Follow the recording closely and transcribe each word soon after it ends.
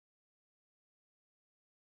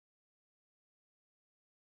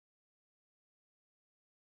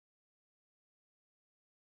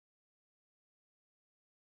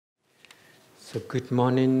So good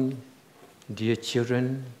morning, dear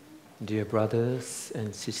children, dear brothers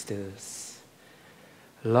and sisters.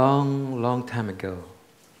 Long time ago,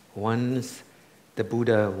 once the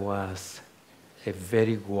Buddha was a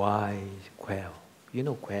very wise quail. You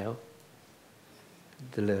know quail?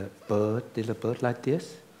 The little bird like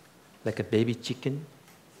this, like a baby chicken.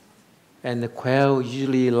 And the quail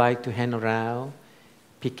usually like to hang around,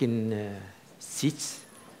 picking seeds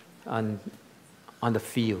on the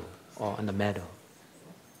field or on the meadow.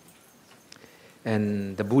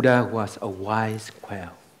 And the Buddha was a wise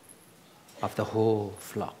quail of the whole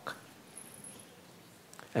flock.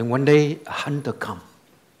 And one day a hunter come.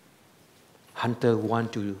 Hunter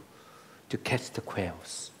want to catch the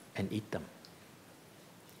quails and eat them.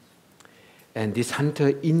 And this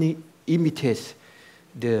hunter imitates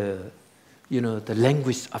the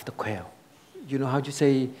language of the quail. You know how to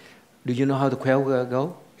say? Do you know how the quail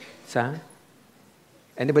go? Sound?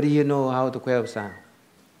 Anybody here know how the quail sound?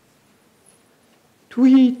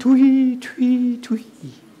 Twee, twee, twee, twee.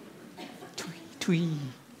 Twee, twee,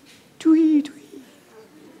 twee, twee.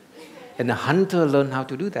 And the hunter learned how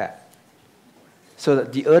to do that. So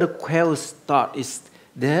that the other quails thought it's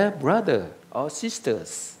their brother or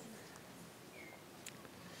sisters.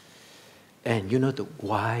 And the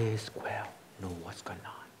wise quail know what's going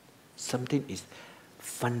on. Something is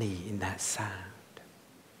funny in that sound.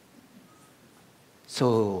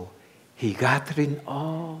 So he gathering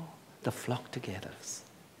all the flock together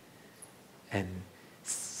and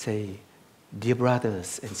say, dear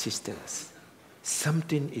brothers and sisters,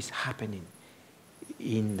 something is happening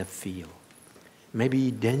in the field.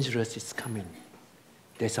 Maybe dangerous is coming.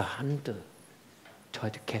 There's a hunter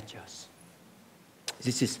trying to catch us.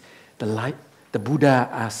 This is the Buddha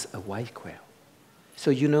as a white quail.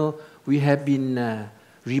 So we have been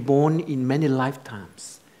reborn in many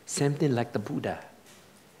lifetimes, same thing like the Buddha.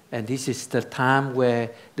 And this is the time where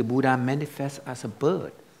the Buddha manifests as a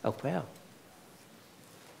bird, a quail.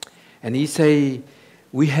 And he say,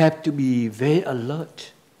 we have to be very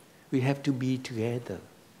alert. We have to be together.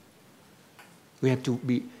 We have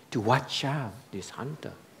to watch out this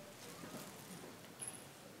hunter.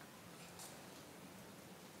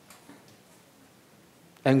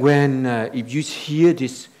 And when if you hear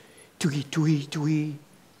this tui tui tui,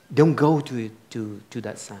 don't go to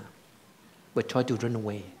that sound, but try to run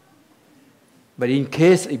away. But in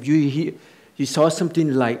case if you saw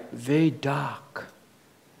something like very dark,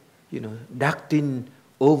 dark thing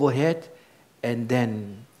overhead, and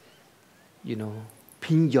then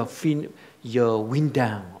pin your wind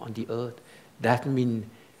down on the earth, that means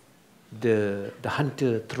the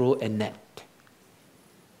hunter throw a net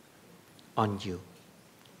on you.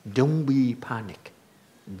 Don't be panic.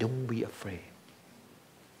 Don't be afraid.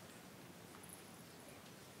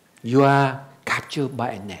 You are captured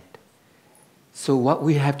by a net. So what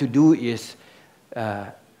we have to do is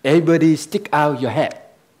everybody stick out your head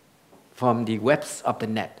from the webs of the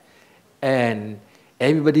net. And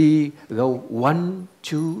everybody go 1,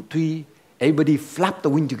 2, 3. Everybody flap the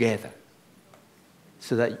wing together.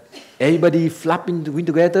 So that everybody flapping the wing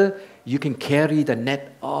together, you can carry the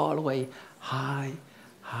net all the way high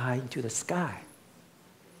into the sky.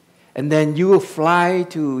 And then you will fly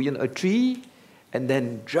to a tree and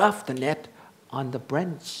then drop the net on the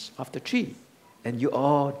branch of the tree. And you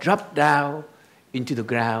all drop down into the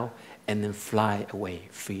ground and then fly away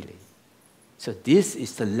freely. So this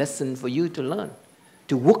is the lesson for you to learn,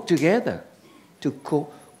 to work together, to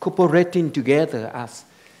cooperating together as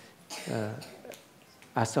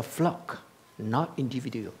a flock, not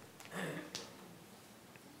individual.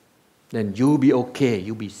 Then you'll be okay,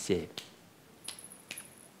 you'll be safe.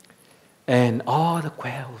 And all the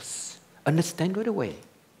quails understand right away.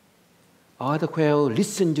 All the quail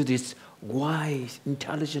listen to this wise,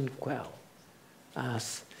 intelligent quail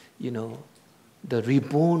as, the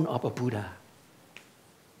reborn of a Buddha.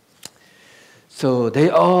 So they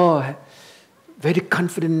are very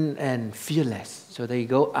confident and fearless. So they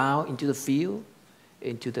go out into the field,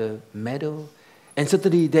 into the meadow, and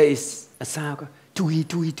suddenly there is a sound, tui,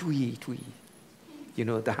 tui, tui, tui.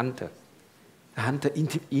 The hunter. The hunter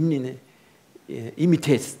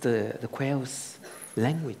imitates the quail's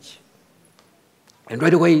language. And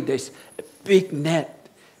right away there's a big net,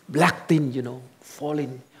 black thing,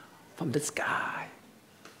 falling from the sky.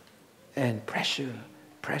 And pressure,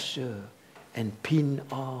 and pin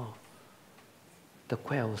all the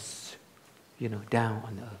quails, down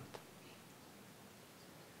on the earth.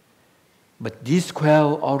 But these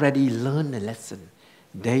quail already learned a lesson.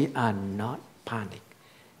 They are not panic.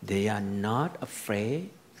 They are not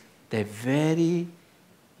afraid. They're very,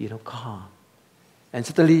 calm. And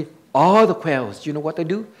suddenly, all the quails, you know what they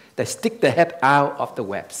do? They stick their head out of the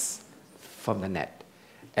webs from the net.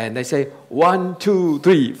 And they say, 1, 2,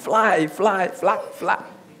 3, fly, fly, flap,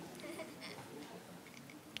 flap.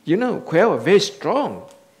 You know, quail are very strong,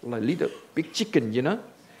 like little big chicken, you know.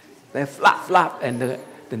 They flap, flap, and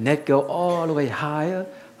the net go all the way higher,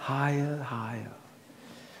 higher, higher.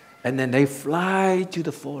 And then they fly to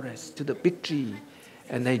the forest, to the big tree,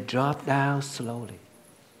 and they drop down slowly.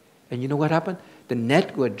 And you know what happened? The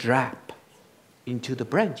net will drop into the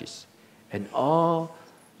branches, and all,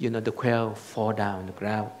 you know, the quail fall down the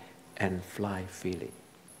ground and fly freely.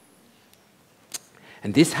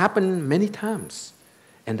 And this happened many times,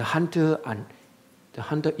 and the hunter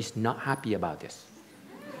is not happy about this.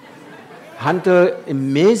 Hunter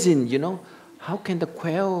amazing, you know, how can the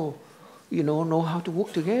quail, you know how to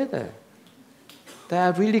work together? They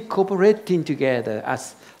are really cooperating together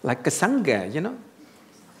as like a sangha, you know.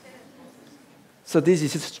 So this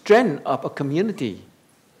is the strength of a community.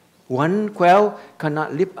 One quail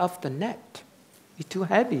cannot lift up the net. It's too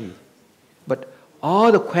heavy. But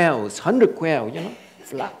all the quails, 100 quails, you know,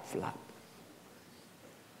 flap, flap.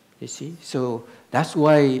 You see? So that's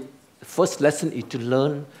why the first lesson is to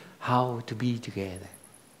learn how to be together,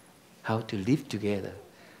 how to live together,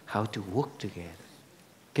 how to work together.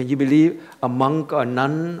 Can you believe a monk or a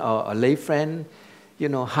nun or a lay friend, you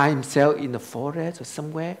know, hide himself in the forest or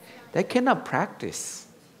somewhere? They cannot practice.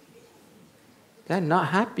 They're not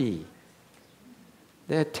happy.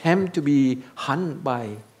 They attempt to be hunted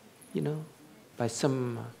by, you know, by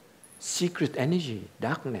some secret energy,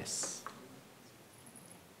 darkness.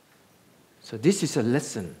 So this is a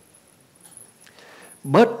lesson.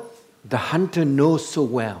 But the hunter knows so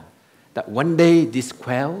well that one day these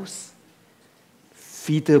quails,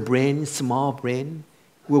 feeder brain, small brain,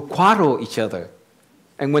 will quarrel each other.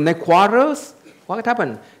 And when they quarrel, what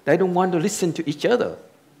happens? They don't want to listen to each other.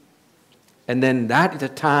 And then that is the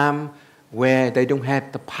time where they don't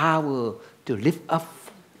have the power to lift up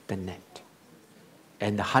the net.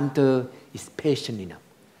 And the hunter is patient enough.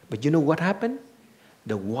 But you know what happened?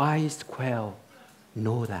 The wise quail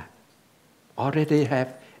know that. Already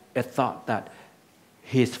have a thought that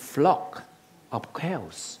his flock of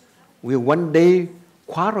quails will one day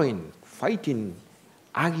quarreling, fighting,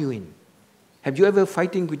 arguing. Have you ever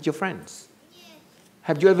fighting with your friends? Yes.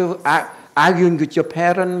 Have you ever arguing with your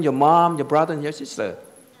parents, your mom, your brother, and your sister?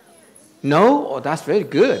 No? Oh, that's very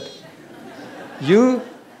good. You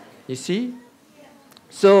see?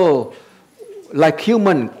 So, like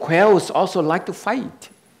human, quails also like to fight.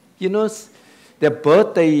 You know, their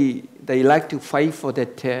bird, they like to fight for their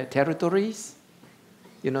territories.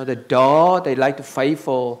 You know, the dog, they like to fight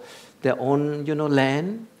for their own, you know,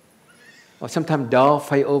 land. Or sometimes dogs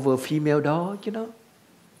fight over a female dog, you know.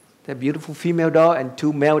 The beautiful female dog and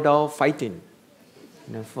 2 male dogs fighting,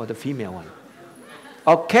 you know, for the female one.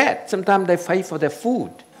 Or cat, sometimes they fight for their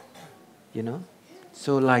food, you know.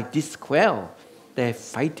 So like this quail, they're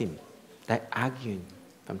fighting, they're arguing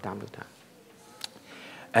from time to time.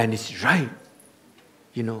 And it's right,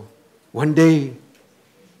 you know. One day,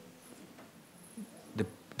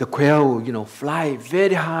 the quail, you know, fly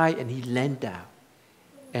very high and he land down.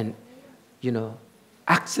 And, you know,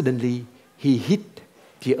 accidentally he hit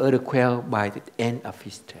the other quail by the end of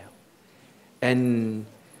his tail. And,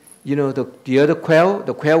 you know, the other quail,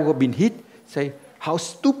 the quail who had been hit, say, "How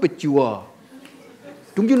stupid you are.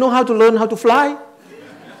 Don't you know how to learn how to fly?"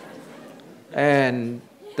 And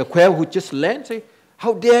the quail who just landed say,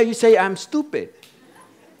 "How dare you say I'm stupid?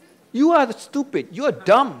 You are stupid. You are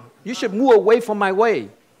dumb. You should move away from my way."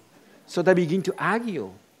 So they begin to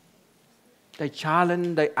argue. They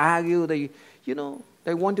challenge, they argue, they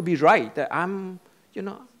want to be right. That I'm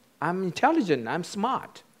intelligent, I'm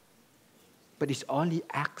smart. But it's only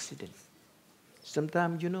accident.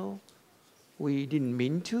 Sometimes, you know, we didn't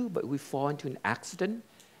mean to, but we fall into an accident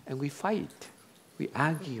and we fight, we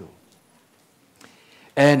argue.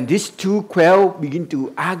 And these 2 quail begin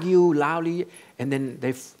to argue loudly, and then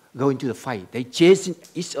they go into the fight. They chase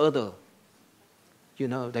each other. You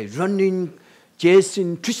know, they running,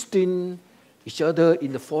 chasing, twisting each other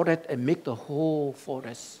in the forest and make the whole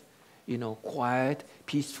forest, you know, quiet,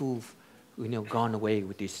 peaceful, you know, gone away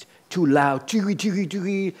with this too loud,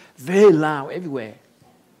 very loud everywhere.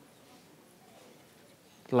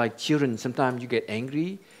 Like children, sometimes you get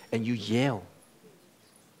angry and you yell.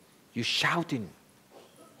 You shouting.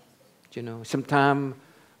 You know, sometimes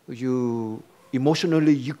you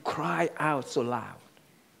emotionally you cry out so loud.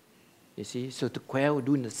 You see, so the quail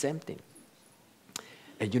doing the same thing.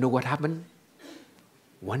 And you know what happened?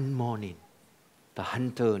 One morning, the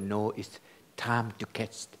hunter knows it's time to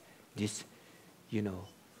catch this, you know,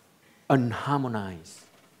 unharmonized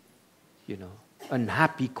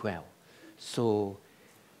unhappy quail. So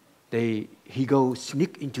he go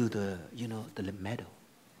sneak into the meadow,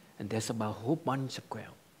 and there's about a whole bunch of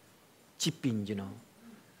quail, chipping,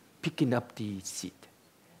 picking up the seed,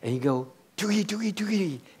 and he go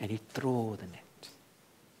tuggy, and he throw the net.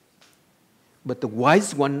 But the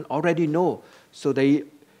wise one already know, so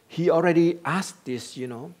he already asked this,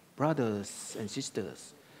 brothers and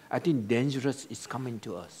sisters, I think dangerous is coming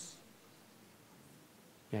to us.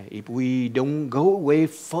 Yeah, if we don't go way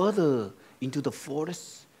further into the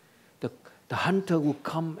forest, the hunter will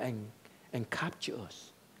come and capture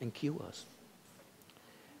us and kill us.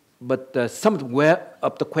 But some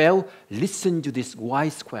of the quail listen to this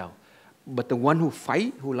wise quail. But the one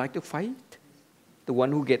who like to fight, the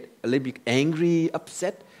one who get a little bit angry,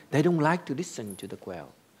 upset, they don't like to listen to the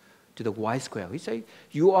quail, to the wise quail. He say,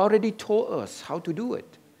 you already told us how to do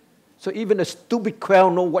it. So even a stupid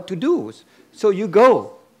quail know what to do. So you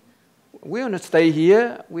go. We're going to stay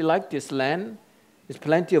here. We like this land. There's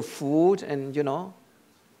plenty of food and,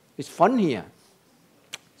 it's fun here.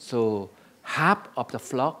 So half of the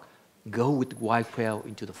flock go with the white quail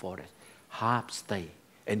into the forest. Half stay.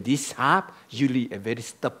 And this half usually are very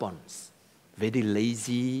stubborn, very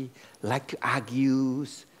lazy, like to argue,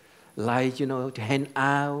 like, to hang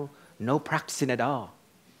out, no practicing at all.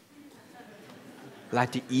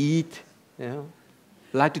 Like to eat,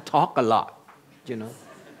 like to talk a lot,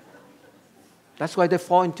 That's why they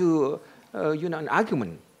fall into, an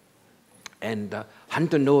argument. And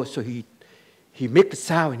hunter knows, so he make the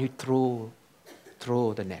sound and he throw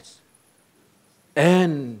the nets.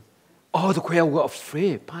 And all the quail were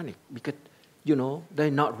afraid, panic, because,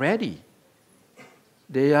 they're not ready.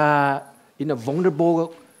 They are in a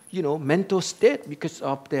vulnerable, mental state because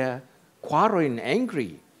of their quarreling,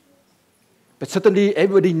 angry. But certainly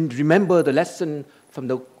everybody remember the lesson from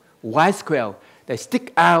the wise quail. They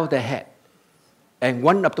stick out their head. And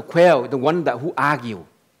one of the quail, the one who argue,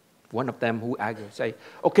 one of them who argue, say,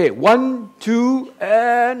 okay, 1, 2,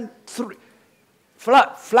 and 3.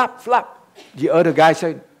 Flap, flap, flap. The other guy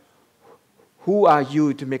said, who are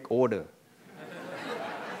you to make order?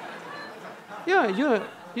 Yeah,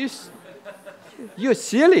 you're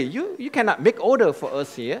silly. You cannot make order for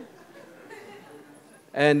us here.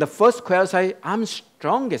 And the first quail say, I'm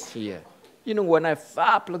strongest here. When I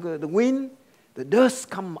flap, look at the wind, the dust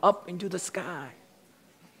come up into the sky.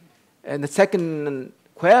 And the second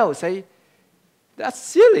quail say, that's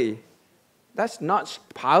silly. That's not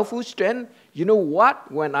powerful strength. You know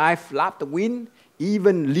what? When I flap the wind,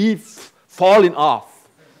 even leaf falling off,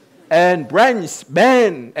 and branch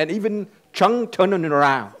bend, and even trunk turning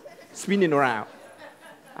around, spinning around.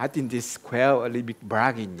 I think this quail a little bit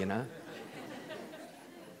bragging,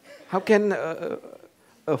 How can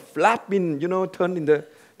a flapping, turning the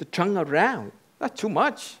trunk around? That's too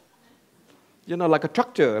much. Like a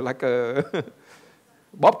tractor, like a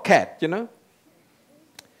bobcat,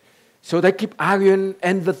 So they keep arguing,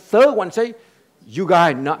 and the third one say, you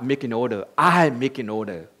guys not making order, I'm making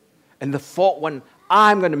order. And the fourth one,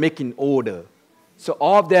 I'm going to make in order. So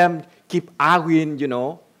all of them keep arguing,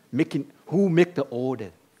 making who make the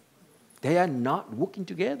order. They are not working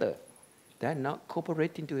together. They are not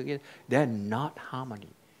cooperating together. They are not harmony.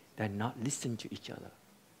 They are not listening to each other.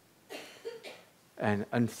 And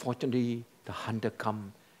unfortunately, the hunter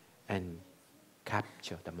come and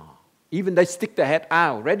capture them all. Even they stick their head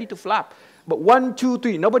out, ready to flap. But 1, 2,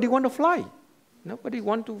 3, nobody want to fly. Nobody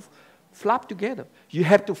want to flap together. You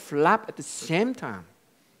have to flap at the same time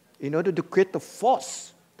in order to create the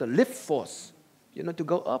force, the lift force, to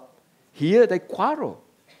go up. Here they quarrel.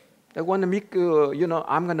 They want to make,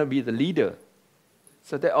 I'm going to be the leader.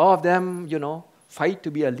 So all of them, fight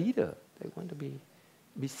to be a leader. They want to be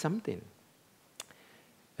something.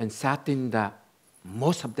 And sad thing that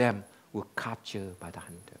most of them were captured by the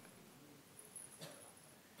hunter.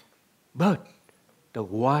 But the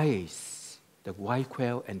white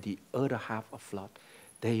quail and the other half of flock,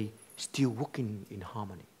 they still working in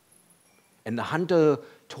harmony. And the hunter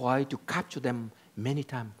tried to capture them many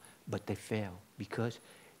times, but they failed because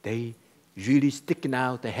they really sticking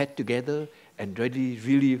out their head together and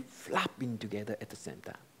really flapping together at the same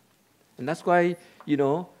time. And that's why,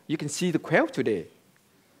 you can see the quail today.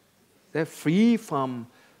 They're free from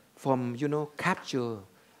capture,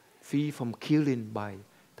 free from killing by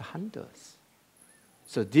the hunters.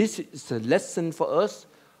 So this is a lesson for us.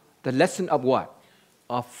 The lesson of what?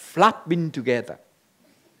 Of flapping together.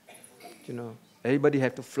 Everybody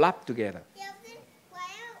have to flap together. Yeah, then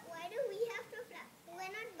why do we have to flap?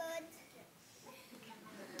 We're not birds.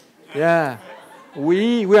 Yeah,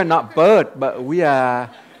 we are not birds, but we have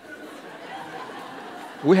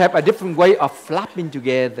a different way of flapping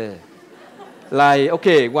together. Like,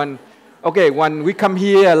 when we come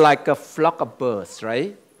here like a flock of birds,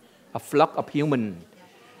 right? A flock of humans.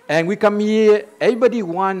 And we come here, everybody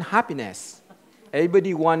want happiness.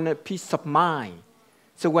 Everybody want a peace of mind.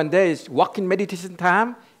 So when there is walking meditation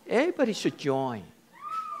time, everybody should join.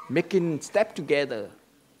 Making step together,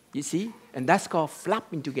 you see? And that's called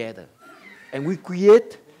flapping together. And we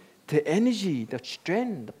create the energy, the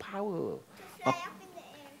strength, the power.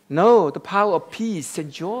 The power of peace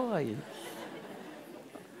and joy.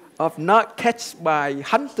 Of not catched by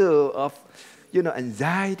hunter of,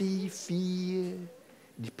 anxiety, fear,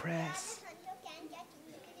 depressed.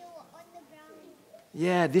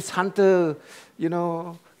 Yeah, this hunter,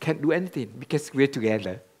 can't do anything because we're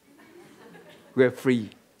together. We're free.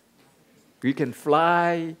 We can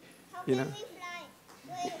fly,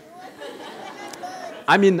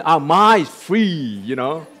 I mean, our mind is free,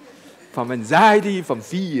 from anxiety, from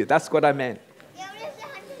fear. That's what I meant. Yeah, but if the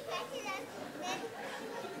hunter catches us,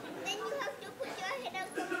 then you have to put your head out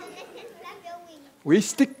from the net and flap your wings. We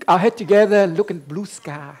stick our head together, look at blue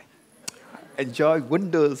sky, enjoy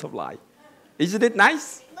wonders of life. Isn't it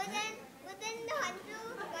nice? But then the hunter,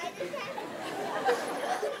 why does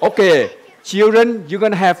that? Okay, children, you're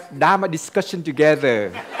going to have Dharma discussion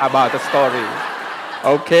together about the story.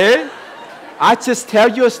 Okay? I just tell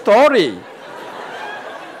you a story.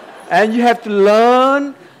 And you have to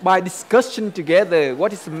learn by discussion together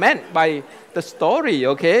what is meant by the story,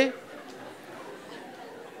 okay?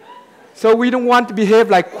 So we don't want to behave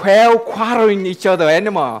like quail quarreling each other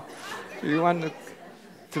anymore. We want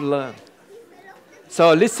to learn.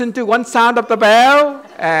 So listen to one sound of the bell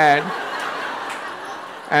and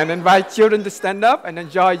invite children to stand up and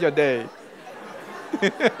enjoy your day.